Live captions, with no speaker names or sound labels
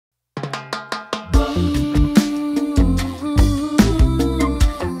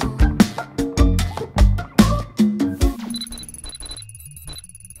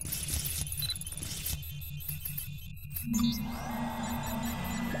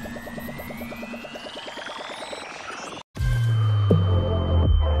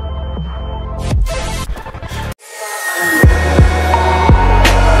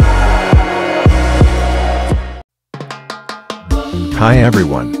Hi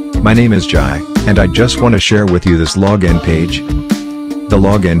everyone, my name is Jai, and I just want to share with you this login page. The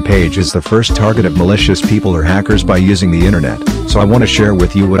login page is the first target of malicious people or hackers by using the internet, so I want to share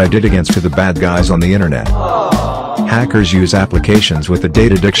with you what I did against the bad guys on the internet. Hackers use applications with the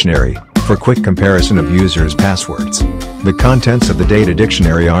data dictionary for quick comparison of users' passwords. The contents of the data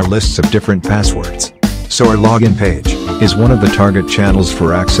dictionary are lists of different passwords. So our login page is one of the target channels for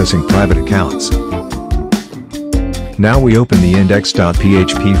accessing private accounts. Now we open the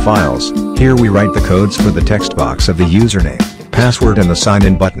index.php files. Here we write the codes for the text box of the username, password and the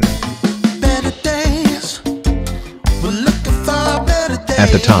sign-in button. At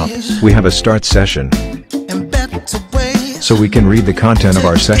the top, we have a start session, so we can read the content of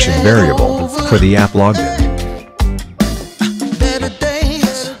our session variable for the app logged in.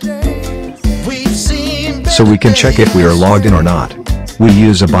 So we can check if we are logged in or not. We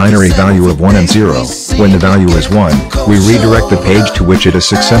use a binary value of 1 and 0. When the value is 1, we redirect the page to which it is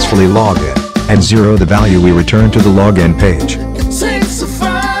successfully logged in, and 0 the value we return to the login page.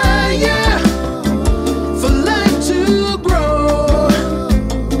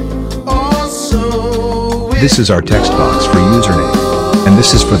 This is our text box for username, and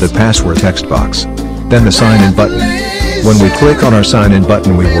this is for the password text box. Then the sign-in button. When we click on our sign-in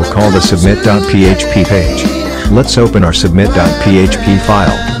button, we will call the submit.php page. Let's open our submit.php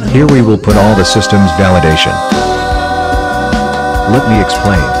file. Here we will put all the system's validation. Let me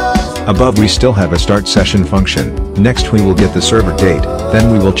explain. Above we still have a start session function. Next we will get the server date, then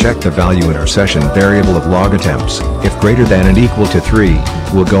we will check the value in our session variable of log attempts. If greater than and equal to 3,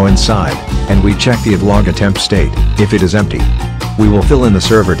 we'll go inside, and we check the log attempt state. If it is empty, we will fill in the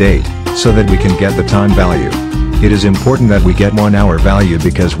server date, so that we can get the time value. It is important that we get 1 hour value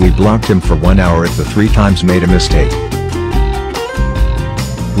because we blocked him for 1 hour if the 3 times made a mistake.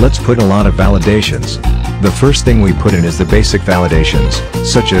 Let's put a lot of validations. The first thing we put in is the basic validations,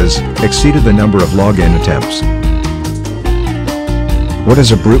 such as, exceeded the number of login attempts. What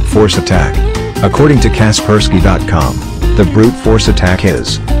is a brute force attack? According to Kaspersky.com, the brute force attack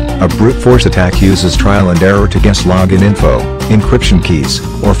is: a brute force attack uses trial and error to guess login info, encryption keys,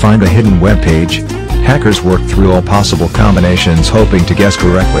 or find a hidden web page. Hackers work through all possible combinations hoping to guess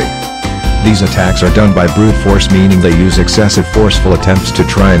correctly. These attacks are done by brute force, meaning they use excessive forceful attempts to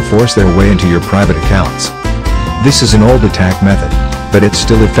try and force their way into your private accounts. This is an old attack method, but it's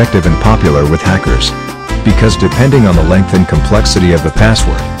still effective and popular with hackers. Because depending on the length and complexity of the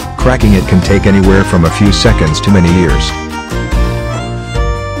password, cracking it can take anywhere from a few seconds to many years.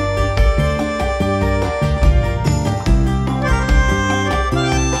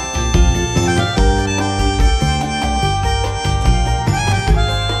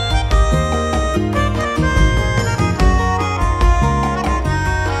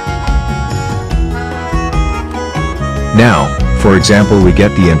 Now, for example, we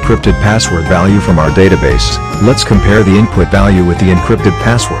get the encrypted password value from our database. Let's compare the input value with the encrypted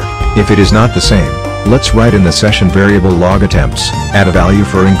password. If it is not the same, let's write in the session variable log attempts, add a value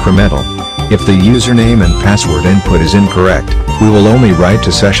for incremental. If the username and password input is incorrect, we will only write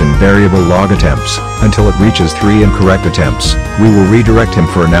to session variable log attempts until it reaches 3 incorrect attempts. We will redirect him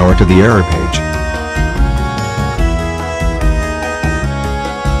for an hour to the error page.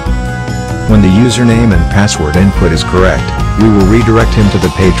 When the username and password input is correct, we will redirect him to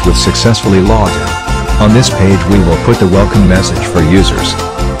the page with successfully logged in. On this page we will put the welcome message for users,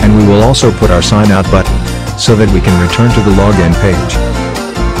 and we will also put our sign out button, so that we can return to the login page.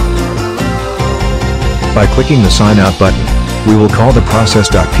 By clicking the sign out button, we will call the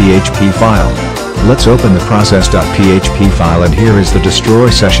process.php file. Let's open the process.php file, and here is the destroy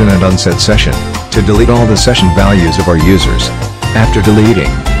session and unset session, to delete all the session values of our users. After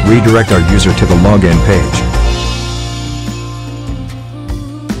deleting, redirect our user to the login page.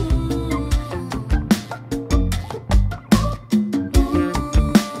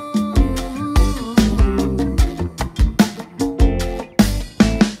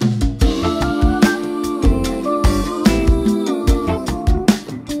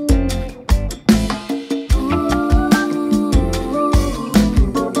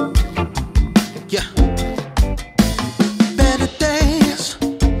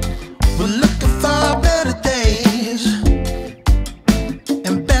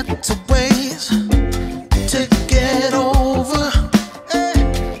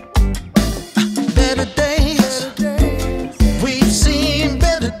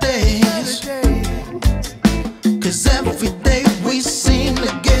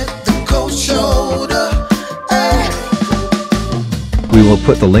 We will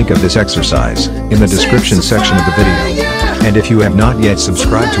put the link of this exercise in the description section of the video. And if you have not yet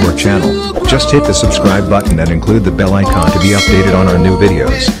subscribed to our channel, just hit the subscribe button and include the bell icon to be updated on our new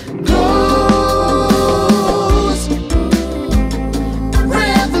videos.